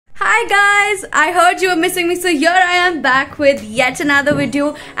Hi guys, I heard you were missing me, so here I am back with yet another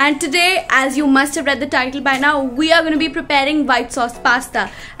video. And today, as you must have read the title by now, we are going to be preparing white sauce pasta.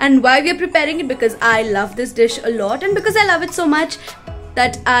 And why we are preparing it? Because I love this dish a lot, and because I love it so much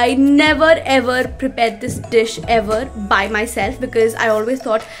that I never ever prepared this dish ever by myself, because I always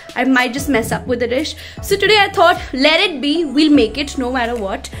thought I might just mess up with the dish. So today I thought, let it be, we'll make it no matter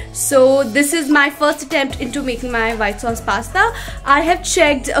what. So this is my first attempt into making my white sauce pasta. I have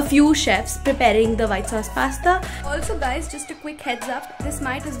checked a few chefs preparing the white sauce pasta. Also guys, just a quick heads up, this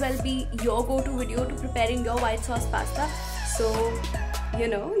might as well be your go-to video to preparing your white sauce pasta. So you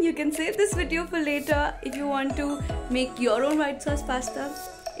know, you can save this video for later if you want to make your own white sauce pasta.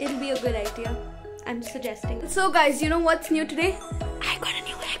 It'll be a good idea, I'm suggesting. So guys, you know what's new today? I got a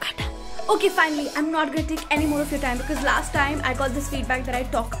new haircut. Okay, finally, I'm not gonna take any more of your time, because last time I got this feedback that I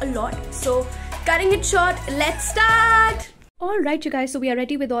talk a lot. So cutting it short, let's start. Alright you guys, so we are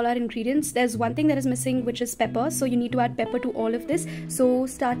ready with all our ingredients. There's one thing that is missing, which is pepper. So you need to add pepper to all of this. So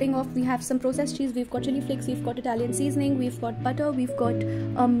starting off, we have some processed cheese, we've got chili flakes, we've got Italian seasoning, we've got butter, we've got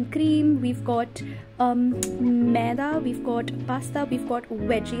cream, we've got maida, we've got pasta, we've got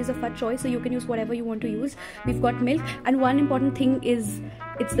veggies of our choice, so you can use whatever you want to use. We've got milk, and one important thing is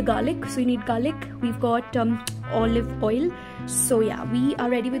it's the garlic, so you need garlic. We've got olive oil. So yeah, we are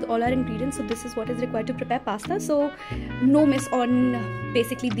ready with all our ingredients. So this is what is required to prepare pasta, so no miss on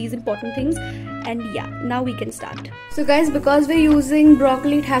basically these important things. And yeah, now we can start. So guys, because we're using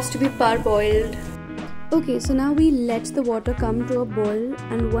broccoli, it has to be parboiled. Okay, so now we let the water come to a boil,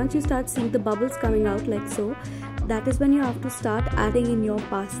 and once you start seeing the bubbles coming out like so, that is when you have to start adding in your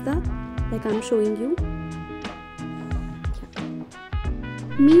pasta, like I'm showing you.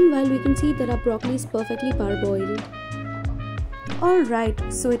 Meanwhile, we can see that our broccoli is perfectly parboiled. Alright,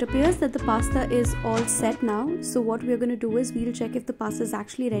 so it appears that the pasta is all set now. So what we are going to do is we'll check if the pasta is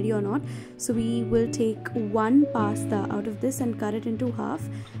actually ready or not. So we will take one pasta out of this and cut it into half,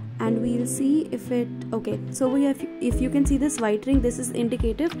 and we'll see if it... Okay, so we have, if you can see this white ring, this is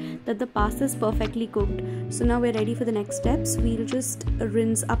indicative that the pasta is perfectly cooked. So now we're ready for the next steps. We'll just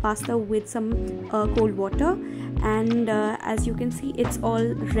rinse our pasta with some cold water, and as you can see, it's all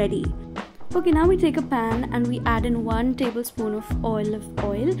ready. Okay, now we take a pan and we add in 1 tablespoon of olive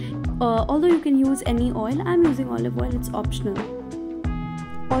oil. Although you can use any oil, I'm using olive oil, it's optional.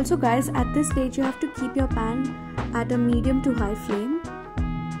 Also guys, at this stage you have to keep your pan at a medium to high flame.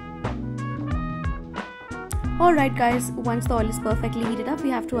 Alright guys, once the oil is perfectly heated up, we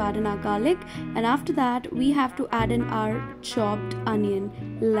have to add in our garlic, and after that we have to add in our chopped onion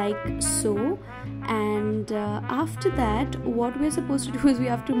like so. And after that, what we're supposed to do is we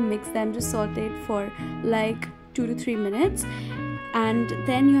have to mix them, just saute it for like 2 to 3 minutes, and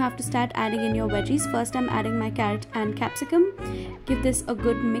then you have to start adding in your veggies. First I'm adding my carrot and capsicum. Give this a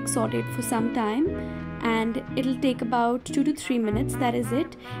good mix, saute it for some time, and it'll take about 2 to 3 minutes, that is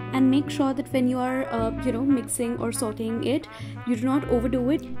it. And make sure that when you are mixing or sauteing it, you do not overdo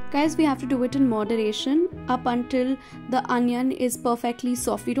it. Guys, we have to do it in moderation up until the onion is perfectly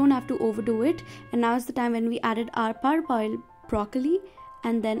soft. We don't have to overdo it. And now is the time when we added our parboiled broccoli,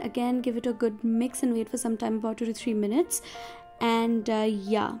 and then again give it a good mix and wait for some time, about 2 to 3 minutes. And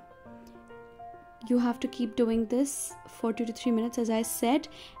yeah, you have to keep doing this for 2 to 3 minutes, as I said.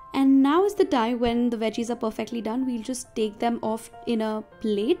 And now is the time when the veggies are perfectly done. We'll just take them off in a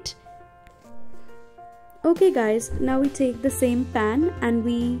plate. Okay guys, now we take the same pan and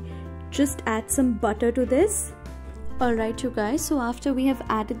we just add some butter to this. Alright you guys, so after we have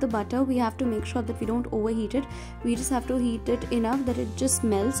added the butter, we have to make sure that we don't overheat it. We just have to heat it enough that it just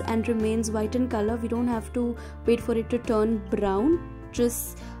melts and remains white in color. We don't have to wait for it to turn brown.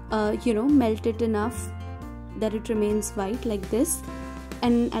 Just melt it enough that it remains white like this.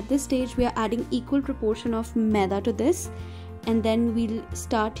 And at this stage we are adding equal proportion of maida to this, and then we'll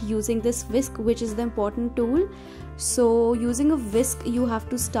start using this whisk, which is the important tool. So using a whisk, you have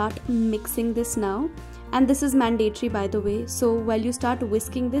to start mixing this now, and this is mandatory by the way. So while you start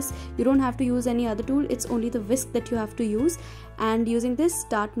whisking this, you don't have to use any other tool, it's only the whisk that you have to use. And using this,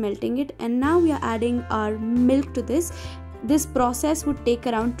 start melting it. And now we are adding our milk to this. This process would take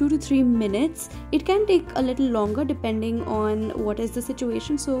around 2 to 3 minutes. It can take a little longer depending on what is the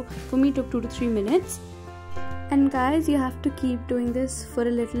situation. So for me it took 2 to 3 minutes. And guys, you have to keep doing this for a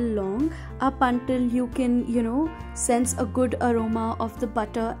little long, up until you can, sense a good aroma of the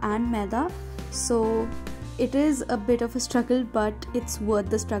butter and maida. So it is a bit of a struggle, but it's worth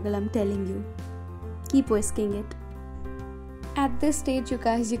the struggle, I'm telling you. Keep whisking it. At this stage, you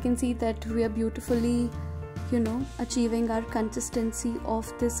guys, you can see that we are beautifully achieving our consistency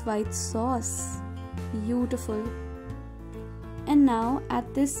of this white sauce. Beautiful. And now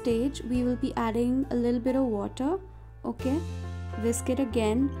at this stage we will be adding a little bit of water. Okay, whisk it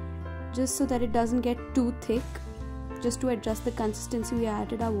again just so that it doesn't get too thick. Just to adjust the consistency, we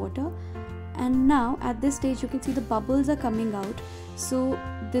added our water. And now at this stage you can see the bubbles are coming out, so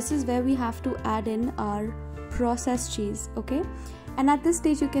this is where we have to add in our processed cheese. Okay, and at this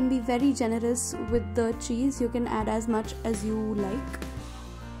stage you can be very generous with the cheese. You can add as much as you like.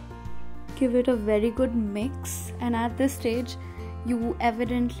 Give it a very good mix, and at this stage you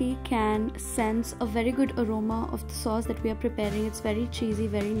evidently can sense a very good aroma of the sauce that we are preparing. It's very cheesy,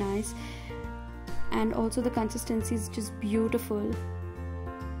 very nice, and also the consistency is just beautiful.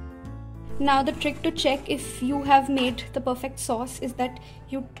 Now the trick to check if you have made the perfect sauce is that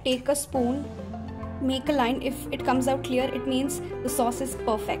you take a spoon, make a line. If it comes out clear, it means the sauce is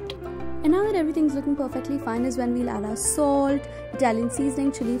perfect. And now that everything's looking perfectly fine is when we'll add our salt, Italian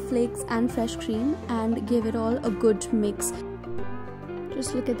seasoning, chili flakes and fresh cream and give it all a good mix.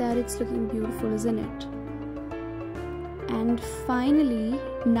 Just look at that, it's looking beautiful, isn't it? And finally,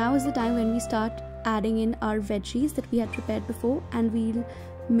 now is the time when we start adding in our veggies that we had prepared before, and we'll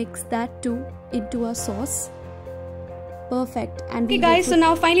mix that too into our sauce. Perfect. And okay guys, so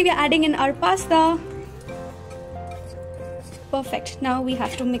now finally we are adding in our pasta. Perfect. Now we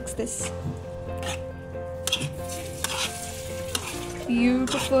have to mix this.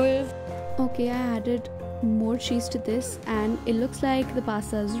 Beautiful. Okay, I added more cheese to this and it looks like the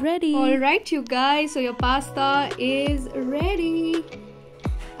pasta is ready. Alright you guys, so your pasta is ready.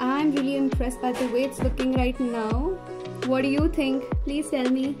 I'm really impressed by the way it's looking right now. What do you think? Please tell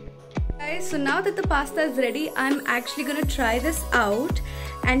me. Guys, so now that the pasta is ready, I'm actually gonna try this out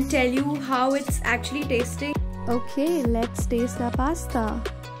and tell you how it's actually tasting. Okay, let's taste our pasta.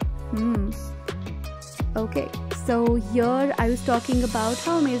 Okay, so here I was talking about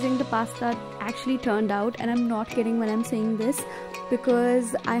how amazing the pasta actually turned out, and I'm not kidding when I'm saying this,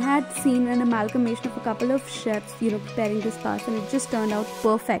 because I had seen an amalgamation of a couple of chefs, preparing this pasta, and it just turned out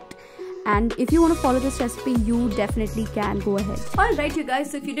perfect. And if you want to follow this recipe, you definitely can. Go ahead. Alright you guys,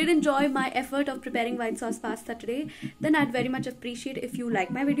 so if you did enjoy my effort of preparing white sauce pasta today, then I'd very much appreciate if you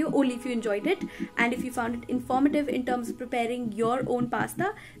like my video, only if you enjoyed it, and if you found it informative in terms of preparing your own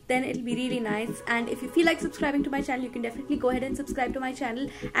pasta, then it'll be really nice. And if you feel like subscribing to my channel, you can definitely go ahead and subscribe to my channel.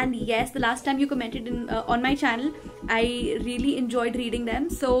 And yes, the last time you commented on my channel, I really enjoyed reading them.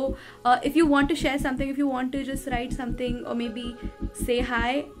 So if you want to share something, if you want to just write something or maybe say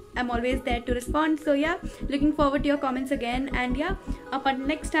hi, I'm always there to respond. So yeah, looking forward to your comments again, and yeah, up until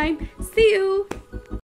next time, see you.